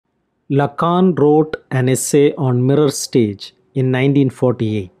Lacan wrote an essay on mirror stage in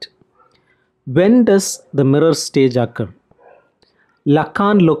 1948. When does the mirror stage occur?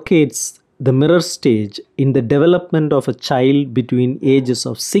 Lacan locates the mirror stage in the development of a child between ages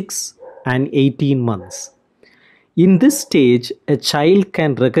of 6 and 18 months. In this stage, a child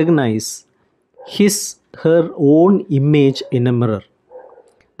can recognize her own image in a mirror.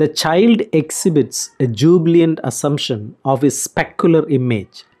 The child exhibits a jubilant assumption of his specular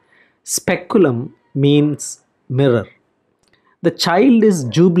image. Speculum means mirror. The child is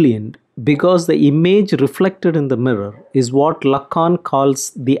jubilant because the image reflected in the mirror is what Lacan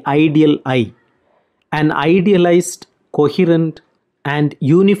calls the ideal I, an idealized, coherent, and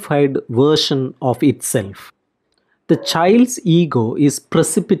unified version of itself. The child's ego is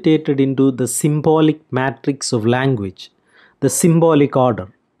precipitated into the symbolic matrix of language, the symbolic order.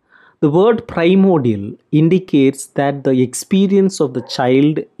 The word primordial indicates that the experience of the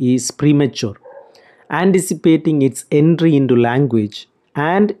child is premature, anticipating its entry into language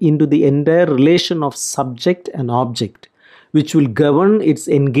and into the entire relation of subject and object, which will govern its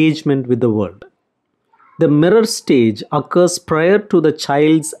engagement with the world. The mirror stage occurs prior to the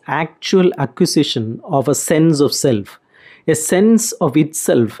child's actual acquisition of a sense of self, a sense of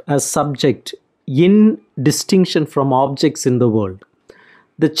itself as subject in distinction from objects in the world.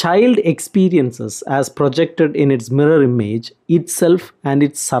 The child experiences, as projected in its mirror image, itself and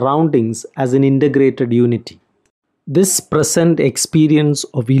its surroundings as an integrated unity. This present experience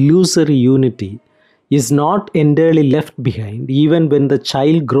of illusory unity is not entirely left behind even when the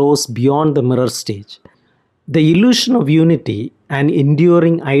child grows beyond the mirror stage. The illusion of unity and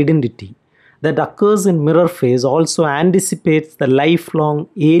enduring identity that occurs in mirror phase also anticipates the lifelong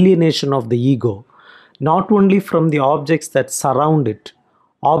alienation of the ego, not only from the objects that surround it,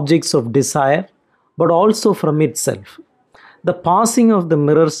 objects of desire, but also from itself. The passing of the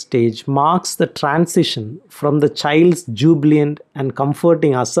mirror stage marks the transition from the child's jubilant and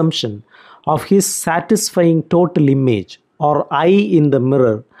comforting assumption of his satisfying total image, or I in the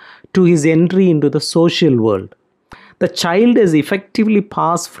mirror, to his entry into the social world. The child has effectively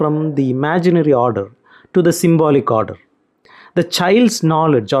passed from the imaginary order to the symbolic order. The child's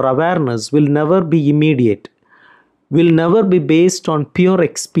knowledge or awareness will never be immediate, will never be based on pure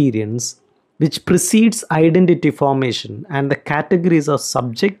experience, which precedes identity formation and the categories of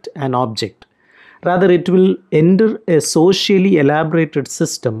subject and object. Rather, it will enter a socially elaborated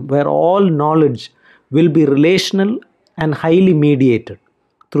system where all knowledge will be relational and highly mediated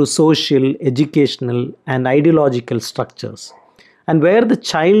through social, educational, and ideological structures, and where the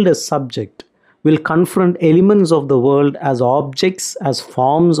child as subject will confront elements of the world as objects, as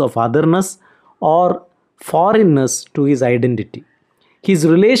forms of otherness or foreignness to his identity. His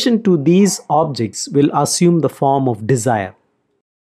relation to these objects will assume the form of desire.